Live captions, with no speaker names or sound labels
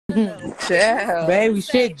no. Chill. Baby,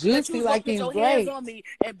 Say shit that you juicy was gonna like put these your hands grapes. on me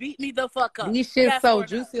and beat me the fuck up. These shit Yes so or no?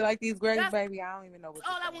 juicy like these grapes, That's baby. I don't even know what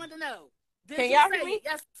all you're I saying. wanted to know. Did Can you y'all say hear me? it?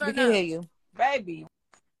 Yes or We no? can hear you. Baby,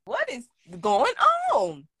 what is going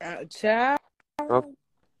on? Child. Okay,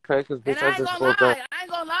 because And bitch, I I ain't just gonna woke up. lie. I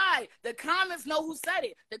ain't gonna lie. The comments know who said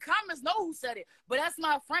it. The comments know who said it. But that's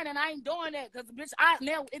my friend, and I ain't doing that because, bitch,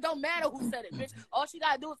 now it don't matter who said it, bitch. All she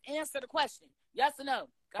gotta do is answer the question. Yes or no?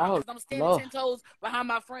 Because I'm standing Lord. 10 toes behind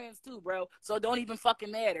my friends too, bro. So it don't even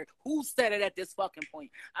fucking matter who said it at this fucking point.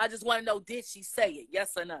 I just want to know, did she say it?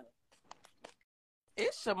 Yes or no?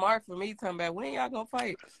 It's Shamar for me talking about when y'all gonna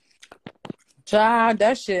fight. Child,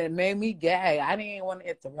 that shit made me gay. I didn't want to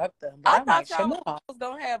interrupt them. But I I'm like, thought y'all Shamar. was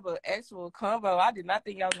gonna have an actual convo. I did not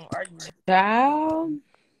think y'all was gonna argue. Child.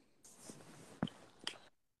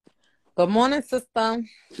 Good morning, sister.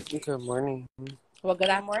 Good morning. Well, good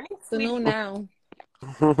Good morning, sweetie. afternoon now.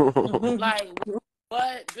 Like,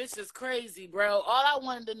 what? Bitch is crazy, bro. All I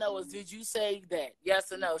wanted to know is, did you say that?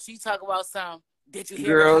 Yes or no? She talk about some. Did you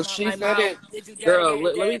hear Girl, it come out she my said mouth? it. Did you Girl, daddy,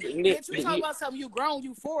 let daddy? me. Bitch, we talk about something. You grown,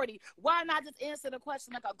 you 40. Why not just answer the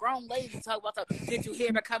question like a grown lady? Talk about something. Did you hear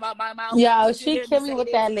it come out my mouth? Yo, Did you she hear me kill me say with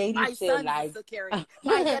this? that lady My shit. son Like, is security.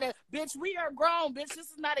 My daddy, bitch, we are grown, bitch. This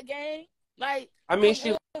is not a game. Like, I mean, come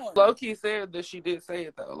she on. low key said that she did say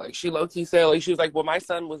it though. Like she low key said, like she was like, "Well, my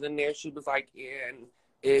son was in there." She was like, "Yeah, and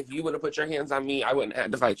if you would have put your hands on me, I wouldn't have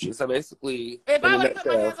to fight you." So basically, If in I a would have put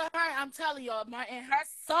my nutshell, hands on her, I'm telling y'all, and her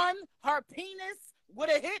son, her penis would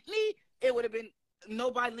have hit me, it would have been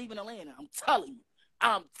nobody leaving Atlanta. I'm telling you.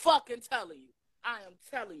 I'm fucking telling you. I am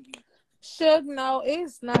telling you. Suge, no,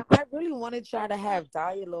 it's not. I really want to try to have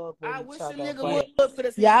dialogue with I each wish a other, nigga but would for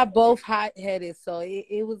this. y'all both hot-headed, so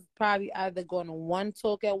it was probably either going to one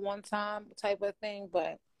talk at one time type of thing,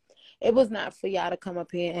 but it was not for y'all to come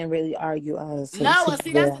up here and really argue us. No, and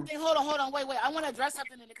see, that's the thing. Hold on. Wait. I want to address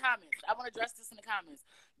something in the comments. I want to address this in the comments.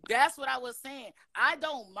 That's what I was saying. I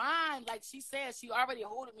don't mind, like she said, she already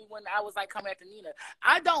holded me when I was like coming after Nina.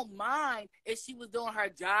 I don't mind if she was doing her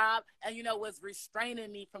job and, was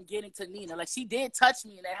restraining me from getting to Nina. Like she did touch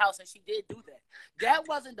me in that house and she did do that. That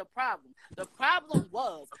wasn't the problem. The problem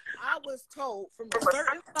was I was told from a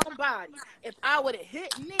certain somebody if I would have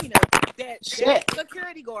hit Nina that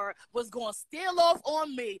security guard was going to steal off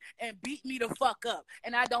on me and beat me the fuck up.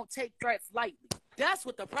 And I don't take threats lightly. That's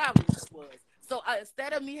what the problem was. So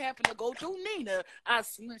instead of me having to go through Nina, I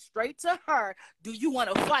went straight to her. Do you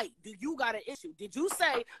want to fight? Do you got an issue? Did you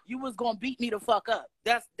say you was gonna beat me the fuck up?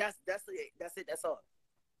 That's it. That's all.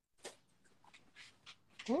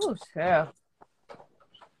 Oh, yeah.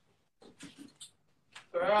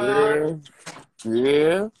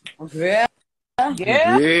 yeah. Yeah.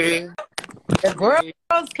 Yeah. The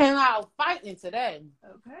girls came out fighting today.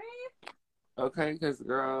 Okay, because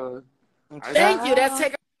girl, Thank you. That's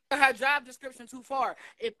taking her job description too far.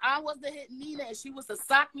 If I was to hit Nina and she was to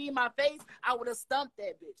sock me in my face, I would have stumped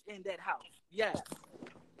that bitch in that house. Yes.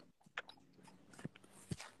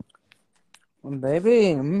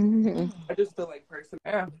 Baby. I just feel like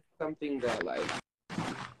personally, something that like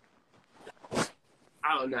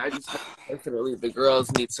I don't know. I just personally, the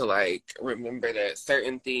girls need to like remember that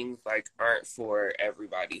certain things like aren't for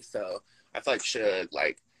everybody. So I feel like should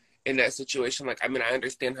like in that situation, like I mean, I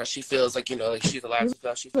understand how she feels. Like like she's allowed to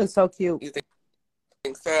feel how she It feels. was so cute. You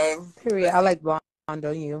think so? Period. I like blonde,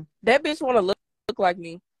 don't you? That bitch want to look like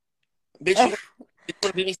me. Bitch, you want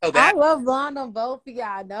to be me so bad. I love blonde on both of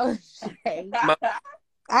y'all. No shade.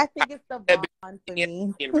 I think it's the blonde for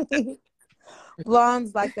me.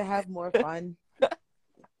 Blondes like to have more fun.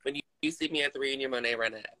 When you see me at the reunion, Monae,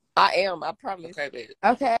 run it. I am. I promise. Okay,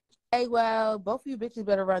 bitch. Okay. Hey, well, both of you bitches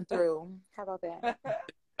better run through. How about that?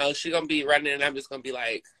 Oh, she gonna be running, and I'm just gonna be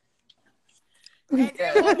like. And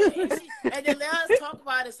then let us talk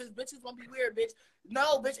about it since bitches gonna be weird, bitch.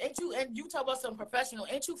 No, bitch, ain't you? And you talk about something professional.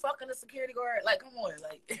 Ain't you fucking a security guard? Like, come on,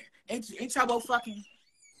 like, ain't y'all both fucking?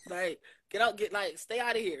 Like, stay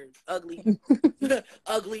out of here, ugly,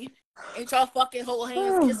 ugly. Ain't y'all fucking hold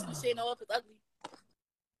hands, kissing and shit? No, if it's ugly.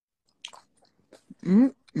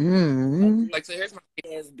 Like, so here's my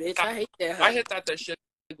Yes, bitch. I hate that. I had thought that shit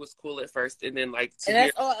was cool at first, and then like and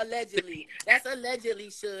that's all allegedly. That's allegedly,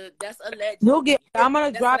 should. That's allegedly. You'll get. I'm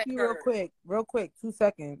gonna drop you real quick. 2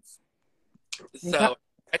 seconds. So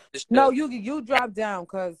no, you drop down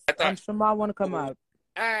because I'm sure I want to come up.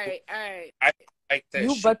 All right. I like that.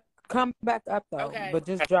 You but come back up though. Okay. But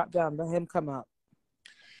just drop down. Let him come up.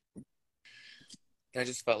 I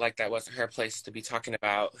just felt like that wasn't her place to be talking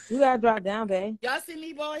about. You gotta drop down, babe. Y'all see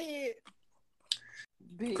me bald head?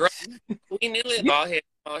 Bitch. Girl, we knew it. Bald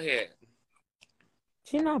head.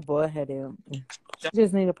 She not bald headed. She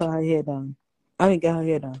just need to put her head down. I didn't get her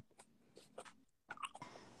hair done.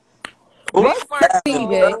 What's that?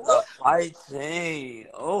 Bitch. Fighting.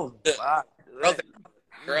 Oh, my Girls, goodness.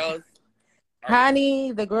 girls.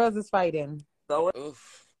 Honey, the girls is fighting. So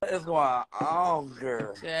Oof. what is going on,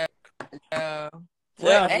 girl? Yeah. Tell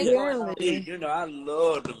What ain't me, going on? Apparently, you know I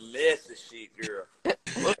love the messy shit, girl.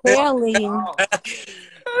 apparently,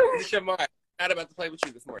 Shamar, not about to play with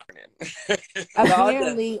you this morning.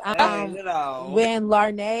 apparently, You know. when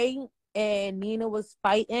Larnae and Nina was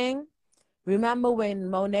fighting, remember when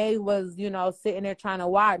Monae was, sitting there trying to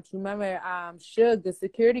watch? Remember, Suge, the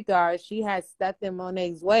security guard, she had stepped in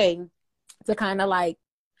Monae's way to kind of like,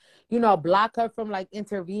 block her from like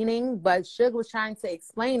intervening. But Suge was trying to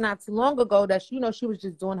explain not too long ago that she was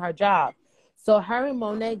just doing her job. So her and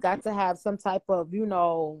Monae got to have some type of,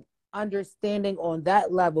 understanding on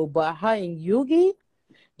that level. But her and Yugi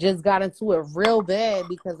just got into it real bad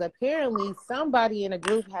because apparently somebody in a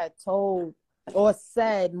group had told or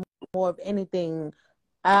said more of anything.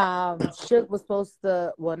 Suge was supposed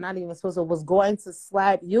to, well, not even supposed to, was going to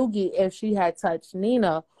slap Yugi if she had touched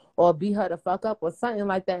Nina or beat her the fuck up or something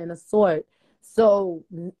like that in a sort. So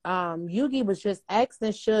Yugi was just asking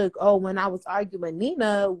Suge, oh, when I was arguing with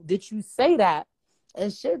Nina, did you say that?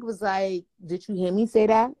 And Suge was like, did you hear me say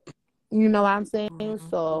that? You know what I'm saying? Mm-hmm.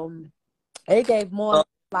 So it gave more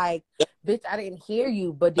like, bitch, I didn't hear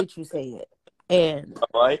you, but did you say it? And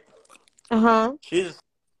Right? uh-huh. She's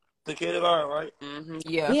the kid guard, right? Mm-hmm.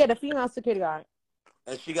 Yeah. Yeah, the female security guard.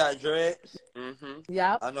 And she got dreads. Mm-hmm.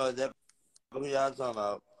 Yep. I know exactly who y'all talking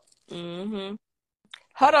about. Mm-hmm.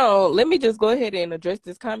 Hold on. Let me just go ahead and address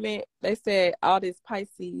this comment. They said all this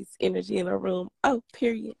Pisces energy in the room. Oh,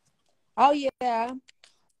 period. Oh yeah.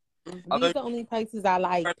 Mm-hmm. These are the only places I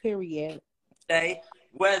like, period. Hey,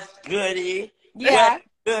 West Goody. Yeah. West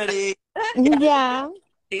Goody. Yeah.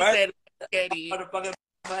 He First said, Katie. motherfucking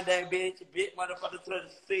Monday, bitch. Big motherfucker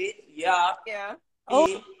 26. Yeah. Yeah. Oh,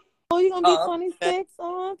 you gonna be Uh, 26?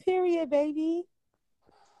 Oh, period, baby.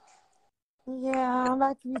 Yeah, I'm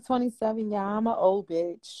about to be 27. Yeah, I'm an old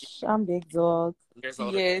bitch. I'm big dog. Years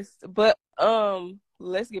older. Yes. But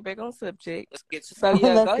let's get back on subject. Let's get to So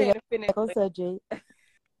yeah, Let's go get ahead and finish. back on subject.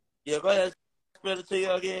 yeah, go ahead. Spell it to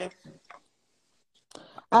you again.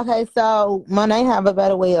 Okay, so Monae have a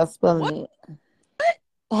better way of spelling it.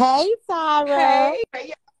 Hey, Tyra.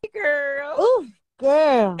 Hey girl. Ooh,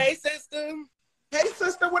 girl. Hey, sister. Hey,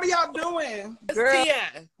 sister, what are y'all doing? It's Girl.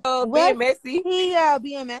 Tia. Being messy. Yeah,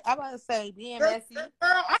 being messy. I'm about to say being Girl, messy.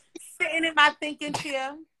 I'm Sitting in my thinking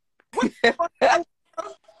chair. Sitting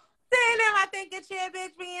in my thinking chair,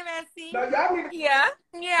 bitch, being messy. no, y'all need to. Yeah.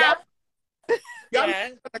 Yeah. Y'all Yeah.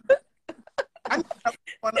 I need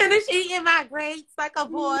to Finish eating my grapes like a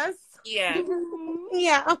boss. Yeah.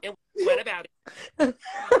 Yeah. And what about it?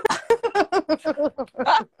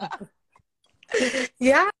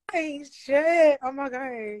 Yeah, shit. Oh my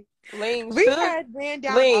god. Ling We Suge. had ran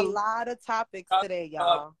down a Ling. lot of topics today,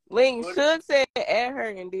 y'all. Ling Suge said at her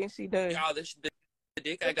and then she done. Y'all, the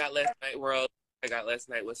dick I got last night, world. I got last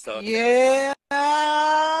night was so. Yeah.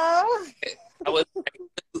 I was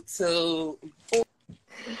so.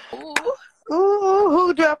 Ooh,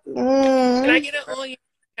 who dropped? Can I get an onion?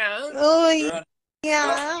 Yeah. Oh, Girl,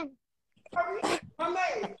 yeah.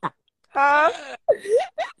 Monae, Huh?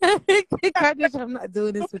 Kardash, I'm not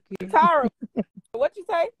doing this with you. Tara, what you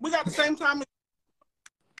say? we got the same time.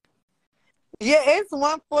 Yeah, it's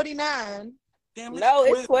 1:49. Damn, No,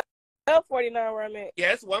 it's 12. 12:49 where I'm at.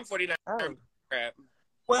 Yeah, it's 149. Oh. Crap.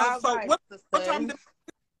 Well, so Right, what sister. time did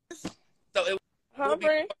So it Huh, will be,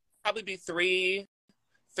 friend? probably be three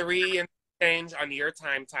and change on your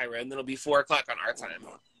time, Tyra, and then it'll be 4:00 on our time.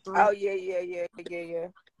 Oh, yeah. It'll be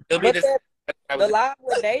But this. the live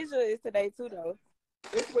with Deja is today, too, though.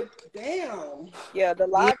 it's with damn? Yeah, the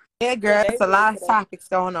live. Yeah, girl, it's a lot of today. topics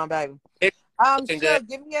going on, baby. It's looking Sure, good.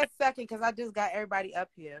 give me a second because I just got everybody up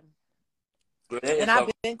here. that is And so-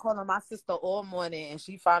 I've been calling my sister all morning, and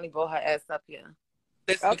she finally brought her ass up here.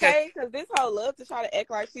 This Okay, because this whole love to try to act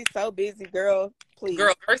like she's so busy, girl. Please.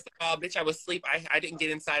 girl, first of all, bitch, I was asleep. I didn't get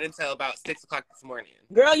inside until about 6:00 this morning.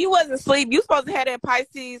 Girl, you wasn't asleep. You supposed to have that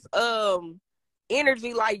Pisces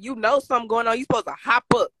energy, like you know something going on. You supposed to hop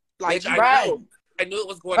up. Like Bitch, you right. know. I knew it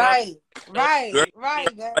was going on. Right,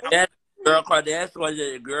 baby. That girl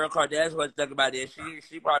Kardashian was talking about this.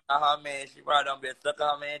 She brought out her man. She brought on been sucking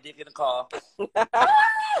her man dick in the car.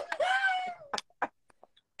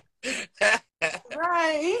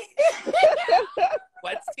 Right.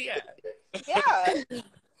 What's Tia? Yeah.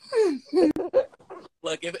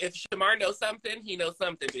 Look, if Shamar knows something, he knows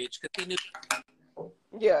something, bitch. Because he knew.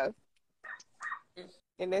 Yeah.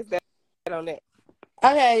 And that's that on that.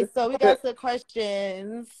 Okay, so we got some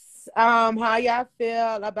questions. How y'all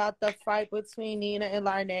feel about the fight between Nina and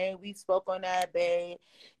Larnae? We spoke on that, babe.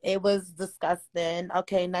 It was disgusting.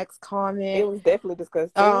 Okay, next It comment. was definitely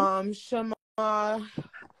disgusting. Shamar.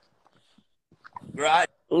 Right.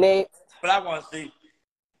 Next. But I want to see.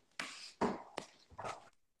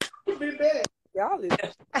 Y'all is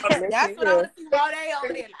That's what I want to see Monae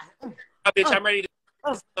over there. Oh, bitch, I'm ready to.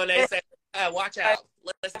 So they said, watch out.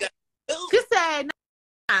 Let's go. She said,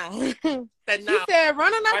 nah. Said, She no. said,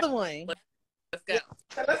 run another one. Let's go.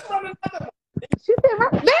 Let's run another one. She said,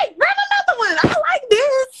 run another one. I like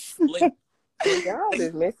this. y'all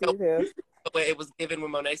is messy as hell. The way it was given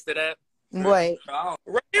when Monae stood up. Wait. Oh,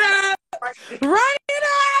 Run it up! Run it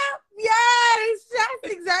up. Yes.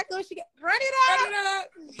 That's exactly what she got. Run it up.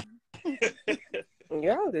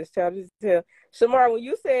 Y'all just childish as hell. Shamar, when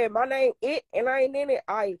you said my name it and I ain't in it,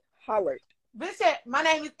 I hollered. Bitch said, my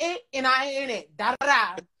name is it and I ain't in it. Da da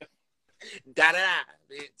da. Da da,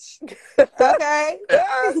 bitch. Okay.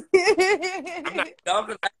 I'm not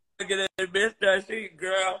talking to get a bitch that she,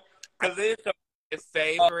 girl. Because it's His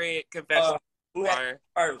favorite confession who bar. had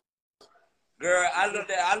first. Girl, I know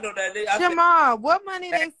that. Shamar, what money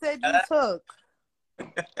they said you took?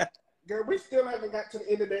 Girl, we still haven't got to the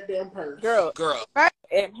end of that damn purse. Girl.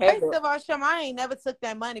 And First heaven. of all, Shamar, I ain't never took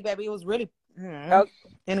that money, baby. It was really. Okay.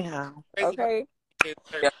 Anyhow. Okay. Yeah,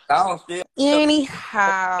 I don't see it.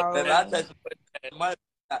 Anyhow. And I take some money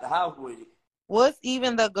out the house with you. What's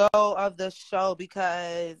even the goal of the show?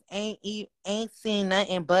 Because ain't seen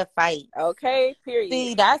nothing but fight. Okay. Period.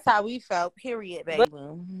 See, that's how we felt. Period, baby.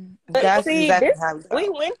 But That's see, exactly how we felt. we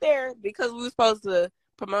went there because we were supposed to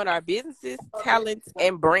promote our businesses, talents,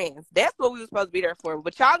 and brands. That's what we were supposed to be there for.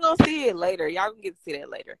 But y'all gonna see it later. Y'all gonna get to see that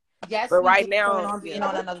later. Yes, but we right do now, plan on being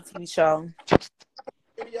on another TV show.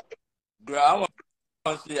 Girl, I want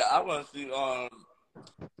to see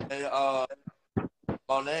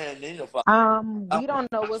Monae and Nina fight. We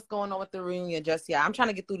don't know what's going on with the reunion just yet. I'm trying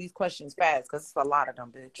to get through these questions fast because it's a lot of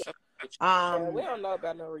them, bitch. Yeah, we don't know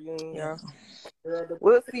about no reunion, Yeah. y'all.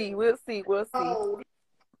 We'll see. Girl,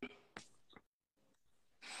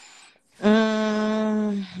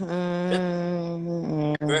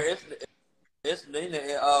 it's Nina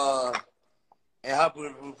and her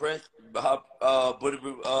bulletproof vest, her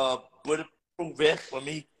bulletproof vest for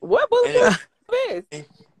me. What bulletproof vest?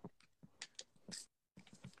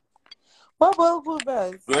 What bulletproof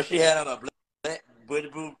vest? Girl, she had on a black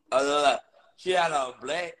bulletproof. She had on a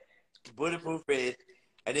black bulletproof vest,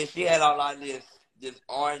 and then she had on like this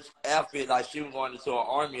orange outfit, like she was going into an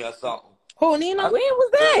army or something. Who, Nina? When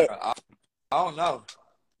was that? Girl, I don't know.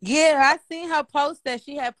 Yeah, I seen her post that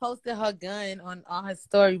she had posted her gun on her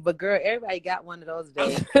story. But girl, everybody got one of those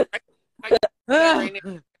days.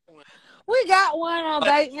 We got one on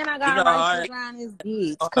babe, and I got You know, right around his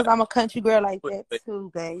bitch because I'm a country girl like that too,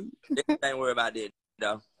 babe. Ain't worry about that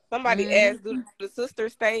though. Somebody asked, do the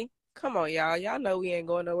sisters stay? Come on, y'all. Y'all know we ain't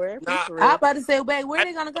going nowhere. Nah, For real. I about to say, babe, where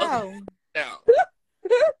they gonna go? No.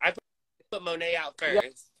 I put Monae out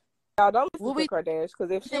first. Y'all don't listen What we to KARDASH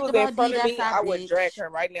because if she think was about in front D, of me, that's our I would bitch. drag her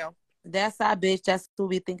right now. That's our bitch. That's what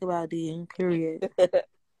we think about D. Period.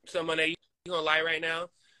 So Monae, you gonna lie right now?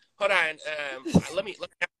 Hold on. Let me ask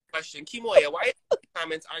a question. Kimoya, why are you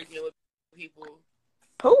comments arguing with people?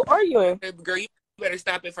 Who are you? Girl, you better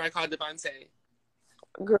stop it before I call Devontae.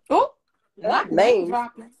 Oh, Not names.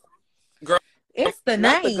 dropping. Girl, It's the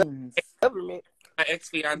Not the names. government. my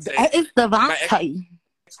ex-fiance. It's Devontae.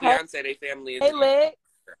 Ex-fiance, they family is Hey, Lex.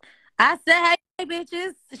 I said, hey,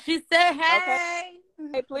 bitches. She said, hey.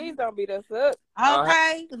 Hey, please don't beat us up.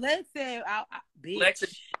 Okay. Listen, bitch. Lex,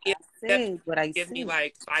 I said what I give said. me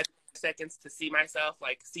like 5 seconds to see myself.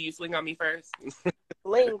 Like, see you swing on me first.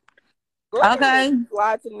 Ling. Go ahead Okay. and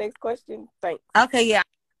slide to the next question. Thanks. Okay, yeah.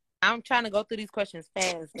 I'm trying to go through these questions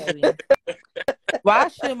fast, baby. Why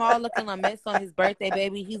should Maul looking a mess on his birthday,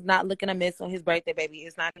 baby? He's not looking a mess on his birthday, baby.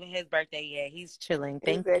 It's not even his birthday yet. He's chilling.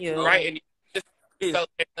 Thank you. Right, and so,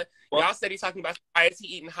 y'all said he's talking about why is he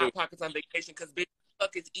eating Hot Pockets on vacation? Because bitch,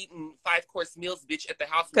 fuck is eating 5-course meals, bitch, at the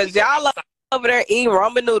house. Because y'all over there eating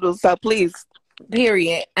ramen noodles, so please.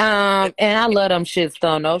 Period. And I love them shits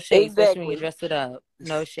though. No shade, especially when Exactly. you dress it up.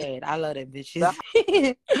 No shade. I love them bitches. Hot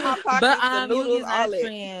Pockets, But the noodles, Yugi's not all that.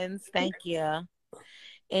 trends. Thank you.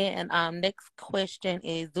 And next question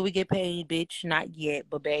is, do we get paid, bitch? Not yet,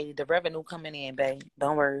 but babe, the revenue coming in, babe.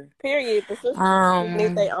 Don't worry. Period. The sisters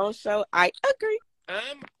need their own show. I agree. I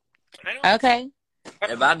don't. Okay.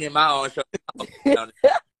 If I get my own show, I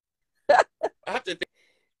have to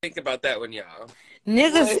think about that one, y'all.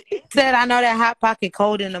 Niggas said I know that hot pocket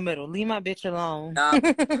cold in the middle. Leave my bitch alone. nah,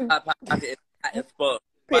 Hot Pocket is hot as fuck.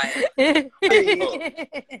 Right?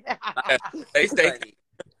 They stay.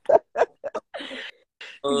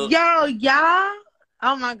 Yo, y'all.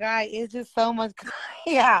 Oh my God, it's just so much.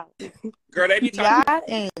 Yeah, Girl, they be talking. y'all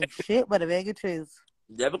ain't shit but a bag of truth.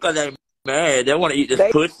 Yeah, because they mad. They want to eat this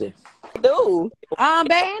They pussy. do.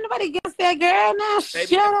 Babe, ain't nobody against that girl now. They be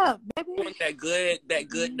Shut up, baby. want that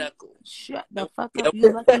good knuckle. Shut the fuck Yep. up.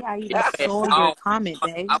 You lucky I even Yeah. saw I your don't- comment,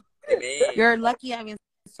 babe. Man. You're lucky I even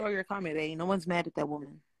saw your comment, babe. No one's mad at that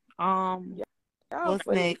woman. Y'all What's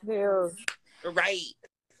funny next? as hell.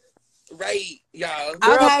 Right, y'all.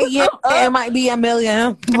 Girl, Okay, put yeah, them up. it might be $1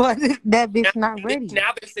 million, but that bitch not ready.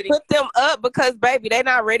 Now they're sitting. Put them up because, baby, they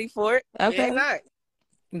not ready for it. Okay, They're not.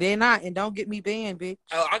 they're not, and don't get me banned, bitch.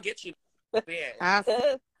 Oh, I'll get you. Man, I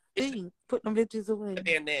see. Put them bitches away.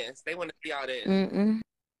 and dance. They want to see all this. Mm-mm.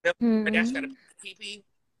 Dash got a pee.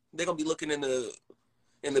 They're gonna be looking in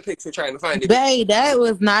the picture trying to find it. Babe, that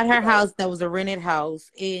was not her house. That was a rented house.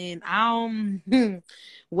 And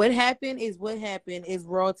what happened is what happened is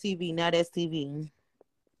Raw TV. Now that's TV.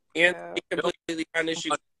 And completely honest,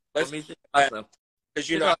 you Let me see. because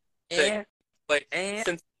you know, And like and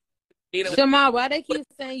since Nina, Jamal, why they keep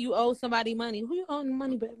saying you owe somebody money? Who you owe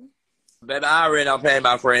money, baby? baby, I already don't pay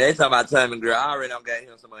my friend. They talking about timing, girl. I already don't get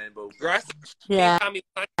him some money, boo. Grass, Yeah, Tommy,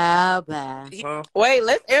 bye. Huh? Wait,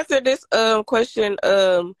 let's answer this question.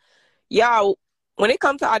 Y'all, when it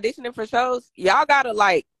comes to auditioning for shows, y'all gotta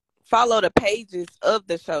like follow the pages of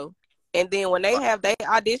the show. And then when they have their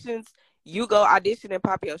auditions, you go audition and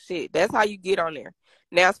pop your shit. That's how you get on there.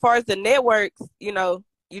 Now, as far as the networks, you know,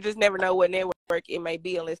 you just never know what network it may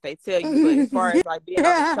be unless they tell you. But as far as like being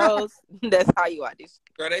on the shows, that's how you audition.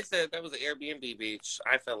 girl, they said that was an Airbnb, bitch.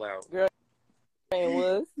 I fell out. Girl, it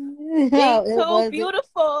was. No, Deep it too wasn't.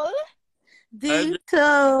 beautiful. Deep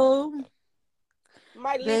toe.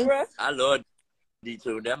 My They- Libra. I love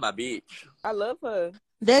D2. That's my bitch. I love her.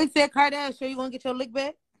 They said, Kardashian, sure you gonna get your lick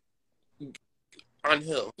back? On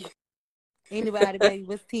Hill. Anybody, baby,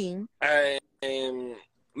 what's team?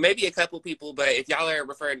 Maybe a couple people, but if y'all are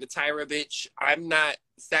referring to Tyra, bitch, I'm not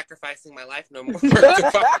sacrificing my life no more.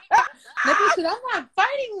 No, bitch, I'm not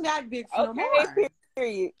fighting that bitch no more. Okay,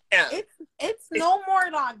 period. Yeah. It's no more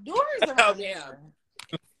locked doors around Oh, yeah. here.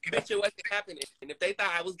 Bitch, it wasn't happening. And if they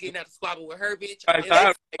thought I was getting out to squabble with her, bitch, Hey, and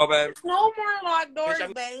I'm baby. No more locked doors, Bitch,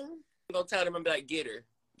 I'm- babe. gonna tell them, I'm like, get her,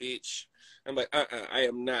 bitch. I'm like, I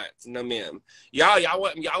am not. No, ma'am. Y'all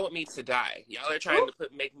want me to die. Y'all are trying to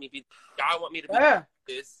make me be. Y'all want me to be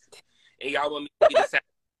this, and y'all want me to be the sad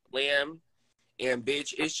lamb. And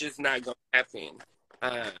bitch, it's just not gonna happen.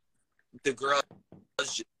 The girls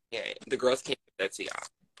can't give that to y'all.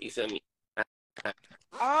 You feel me?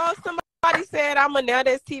 Oh, somebody said I'm a Now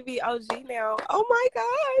That's TV OG now. Oh my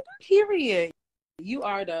God. Period. You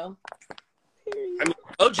are, though. Period. I mean,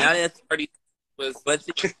 OG Now that's already was. but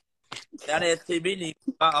see, now that TV needs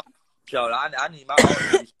my own show. I need my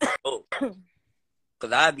own show.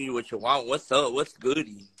 Cause I agree with you want. What's up? What's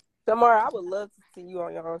goody? Tomorrow, I would love to see you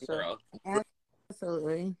on your own show. Girl.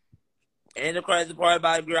 Absolutely. And the crazy part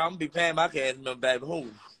about it, girl, I'm gonna be paying my cast member, baby. Who?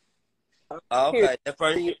 Okay, the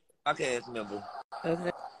first year, my cast member.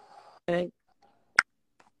 Okay.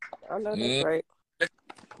 I know that's right.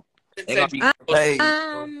 They gonna be paid.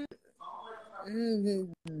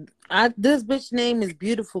 This bitch name is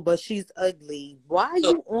beautiful, but she's ugly. Why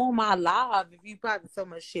you on my live if you popping so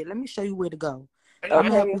much shit? Let me show you where to go. I'm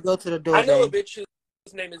gonna help you go to the door. I know a babe. bitch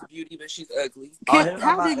whose name is Beauty, but she's ugly. How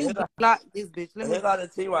do you block this bitch? They got the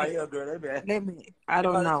T right here, girl. They bad. I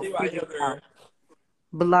don't know. Right here, girl.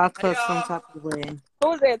 Block her some type of way.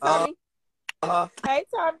 Who's that, Tommy? Hey,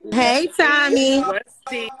 Tommy. Hey, Tommy. What's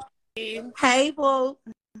the Hey, boo.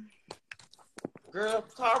 Girl,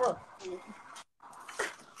 Tara.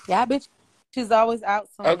 Yeah, bitch. She's always out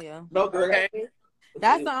somewhere. No, girl. okay?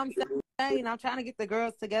 That's what I'm saying. I'm trying to get the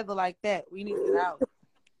girls together like that. We need to get out.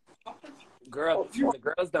 Girl, the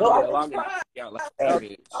girls don't get along enough. Y'all like that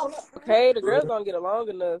bitch. Okay, the girls don't get along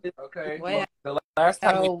enough. Okay. Well, The last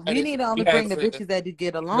time so we need to only bring the bitches that do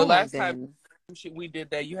get along. The last then. time we did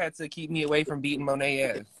that, you had to keep me away from beating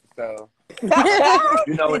Monae ass. So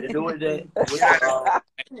You know what to do with that?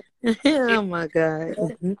 Oh my god.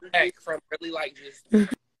 back from really like just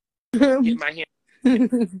get my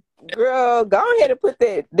hand. Girl, go ahead and put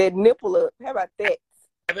that nipple up. How about that?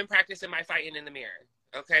 I've been practicing my fighting in the mirror.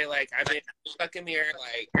 Okay, like I've been stuck in the mirror,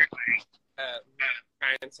 like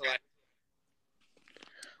trying to like.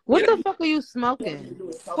 What the fuck are you smoking?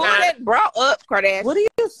 Pull that bra up, Kardashian. What are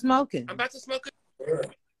you smoking? I'm about to smoke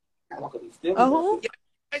Oh,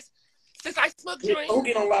 since I smoke joint.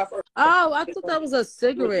 oh, I thought that was a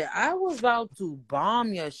cigarette. I was about to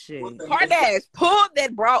bomb your shit. Kardash, pull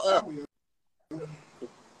that bra up.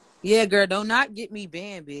 Yeah, girl, don't not get me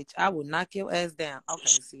banned, bitch. I will knock your ass down.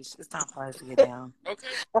 Okay, see, it's time for us to get down. Okay.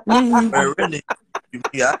 But really,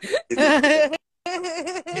 yeah.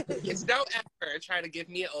 Bitch, don't ever try to give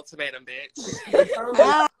me an ultimatum, bitch.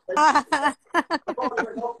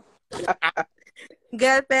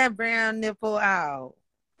 Get that brown nipple out.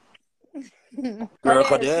 Girl,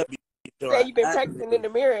 cause they'll be Say you been practicing in the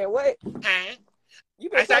mirror and what? Huh?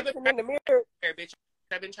 You been practicing in the mirror? Bitch.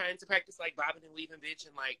 I've been trying to practice like bobbing and weaving, bitch,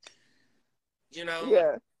 and like, you know,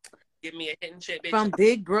 Yeah. give me a hit and shit, bitch. From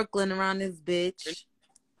big Brooklyn around this bitch.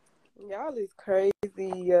 Y'all is crazy.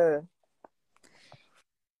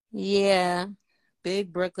 Yeah.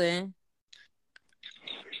 Big Brooklyn.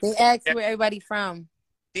 They asked where everybody from.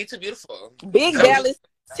 D2 beautiful. Big Dallas,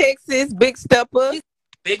 Texas, big stepper.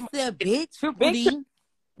 Big Big Triple D.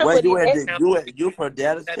 Wait, you from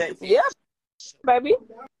Dallas, Texas? Yeah, baby.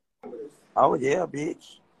 Oh yeah,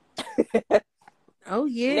 bitch. Oh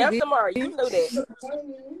yeah. Now Bitch. tomorrow, you knew that.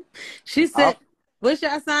 She said, "What's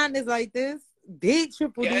your sign?" Is like this. Big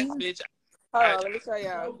Triple yes, D. bitch. Hold on, let me show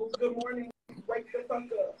y'all. Good morning. Wake the fuck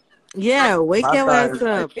up. Yeah, wake My your sign ass is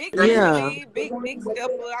up. Big Yeah. Triple D, big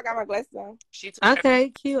stepper. I got my glasses on. She took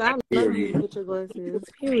Okay, cute. I love Period. you with your glasses.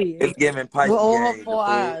 Period. It's giving With Pisces all her game. 4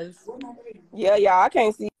 eyes. Yeah, y'all, I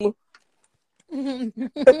can't see.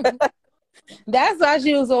 That's why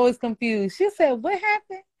she was always confused. She said, "What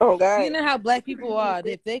happened?" Oh God. You know how black people are.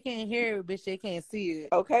 If they can't hear it, bitch, they can't see it.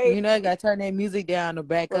 Okay. You know, they got to turn their music down to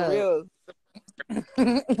back For up. real.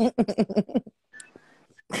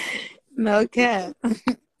 No cap.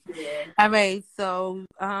 All right, so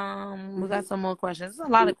we got some more questions. There's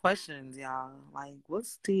a lot of questions, y'all. Like,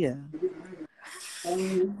 what's Tia?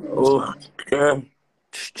 Oh, girl.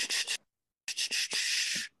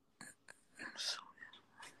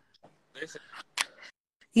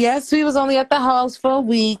 Yes, we was only at the house for a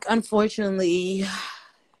week, unfortunately.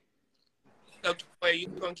 Okay, you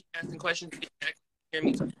gonna keep asking questions? Hear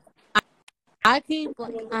me? I keep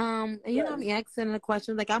like you know, I'm asking the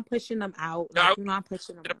questions, like I'm pushing them out. No, Like, you know, I'm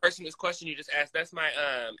pushing them the out. person whose question you just asked, that's my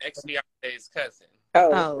ex fiance's cousin.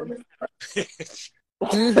 Oh.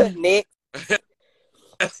 Next.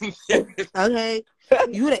 Okay.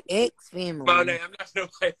 You the X family. Monae, I'm not gonna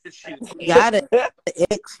play with you. Y'all the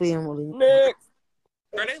X family. Next.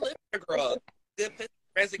 Girl, they live in a girl. Good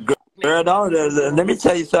Girl, don't let me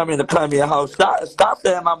tell you something in the comment house. Stop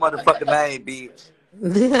saying my motherfucking name, bitch.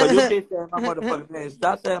 Cause you keep saying my motherfucking name.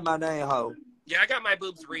 Stop saying my name, ho. Yeah, I got my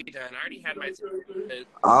boobs redone. I already had my.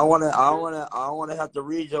 I don't wanna have to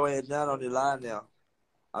read your ass down on the line now.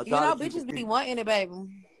 I'm You know, trying to keep bitches it. be wanting it, baby.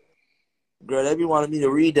 Girl, they be wanting me to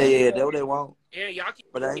read their ass. That's what they want. Yeah, y'all keep.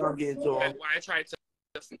 But I ain't gonna get into it. Why I tried to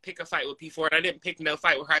pick a fight with P4, and I didn't pick no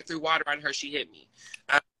fight with her. I threw water on her. She hit me.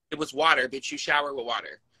 It was water, bitch. You shower with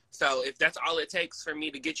water. So if that's all it takes for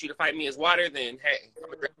me to get you to fight me is water, then hey,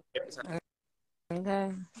 I'm a great every time.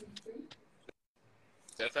 Okay.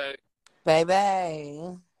 That's a,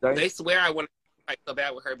 Baby. they swear I want to fight so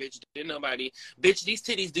bad with her, bitch. Didn't nobody. Bitch, these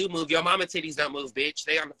titties do move. Your mama titties don't move, bitch.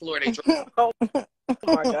 They on the floor. They drop. Oh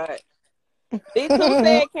my God. D2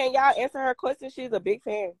 said, can y'all answer her question? She's a big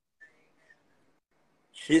fan.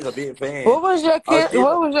 She's a big fan. What was your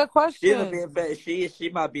what was your question? She's a big fan. She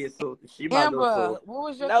might be a so she might Amber, know. what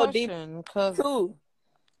was your No, question? Cause D2.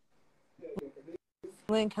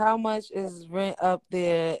 Link, how much is rent up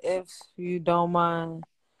there if you don't mind?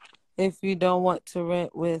 If you don't want to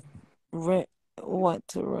rent with rent, want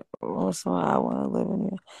to rent? So I want to live in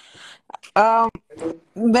here.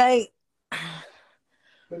 Babe,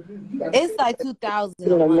 it's like 2,000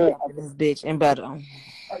 a month in this bitch and better.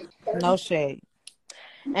 No shade.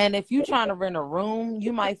 And if you trying to rent a room,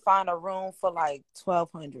 you might find a room for like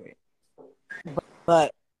 1,200.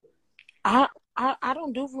 But I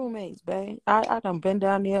don't do roommates, babe. I done been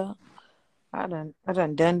down there. I done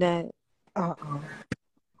done that.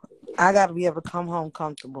 I gotta be able to come home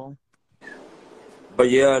comfortable. But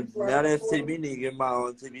yeah, now that TV need to get my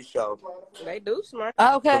own TV show. They do smart.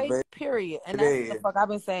 Okay, period. And that's what the fuck I've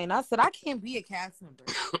been saying. I said I can't be a cast member.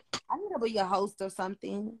 I need to be a host or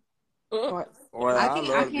something. Well,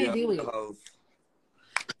 I can't do it. Host.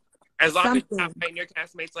 As long as you're not fighting your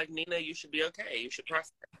castmates like Nina, you should be okay. You should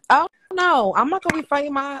prosper. Oh no, I'm not gonna be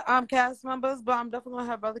fighting my cast members, but I'm definitely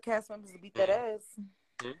gonna have other cast members to beat that ass.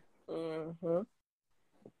 Mm-hmm.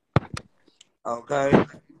 Okay.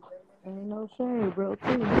 Ain't no shame, bro.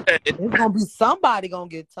 It's gonna be somebody gonna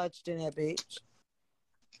get touched in that bitch.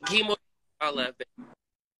 I love it.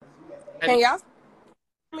 Can y'all see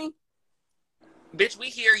me? Bitch, we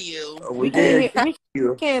hear you. We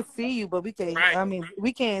can't see you, but we can. Right. I mean,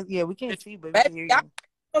 we can't. Yeah, we can't see, but we can hear you.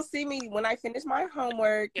 Y'all see me when I finish my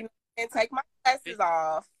homework. You know, and take my glasses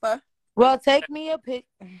off. Well, take me a pic.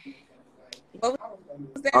 What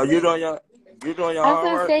was that? Oh, you doing your I was gonna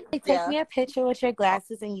homework? say, take Yeah. me a picture with your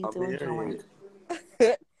glasses and you I'll be doing here.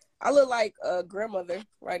 joint. I look like a grandmother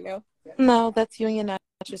right now. No, that's you in your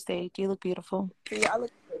natural state. You look beautiful. See, I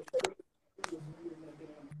look.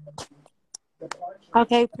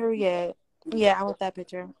 Okay, period. Yeah, I want that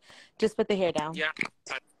picture. Just put the hair down. Yeah,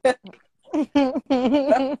 Okay.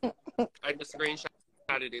 I just screenshotted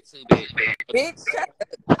it too, bitch. Bitch, shut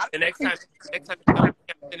The next time you come, I'm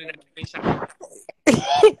sending that screenshot. up.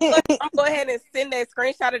 I'm go ahead and send that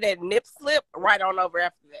screenshot of that nip slip right on over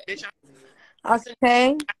after that. Bitch,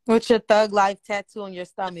 Okay, with your thug life tattoo on your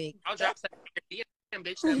stomach. I'll drop something in your DM,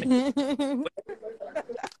 bitch. That makes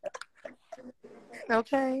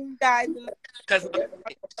Okay. Guys, because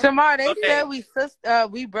Shamar, they Okay. said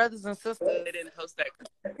we brothers and sisters. they didn't post that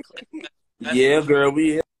clip. Yeah, girl,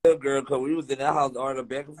 we here, girl, because we was in that house arguing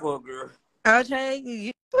back and forth, girl.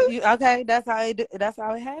 Okay, okay. That's how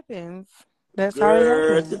it happens. That's how it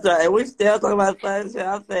Girl, happens. and we still talking about the same shit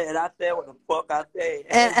I said what the fuck I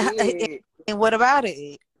said. And what about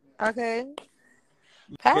it? Okay.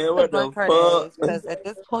 Pass Man, the what blunt, the Kardash, fuck? because at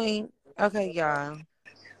this point, okay, y'all.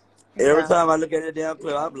 Every Yeah. time I look at the damn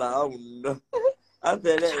clip, I'm like, oh no. I said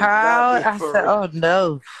that is Child, not I for said, real. oh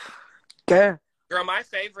no. Girl. Girl, my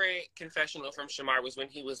favorite confessional from Shamar was when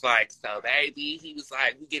he was like, so baby, he was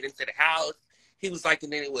like, we get into the house. He was like,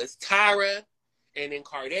 and then it was Tara and then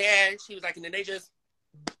KARDASH. He was like, and then they just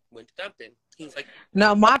went to dumping. He was like,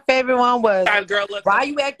 No, my favorite one was, girl, look. why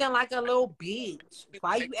you acting like a little bitch?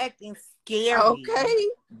 Why you acting scary? okay.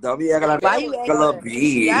 Don't be acting like Why you a little acting?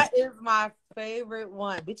 bitch. That is my favorite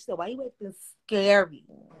one. Bitch said, why you acting scary?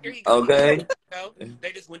 Here you go. Okay.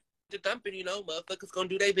 They just went to dumping, motherfuckers gonna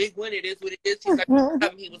do their big one. It is what it is. She's like,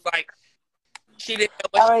 he was like, she didn't know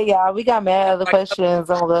what All right, y'all. We got mad other like, questions.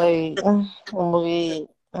 I'm like, I'm weak.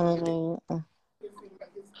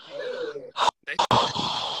 they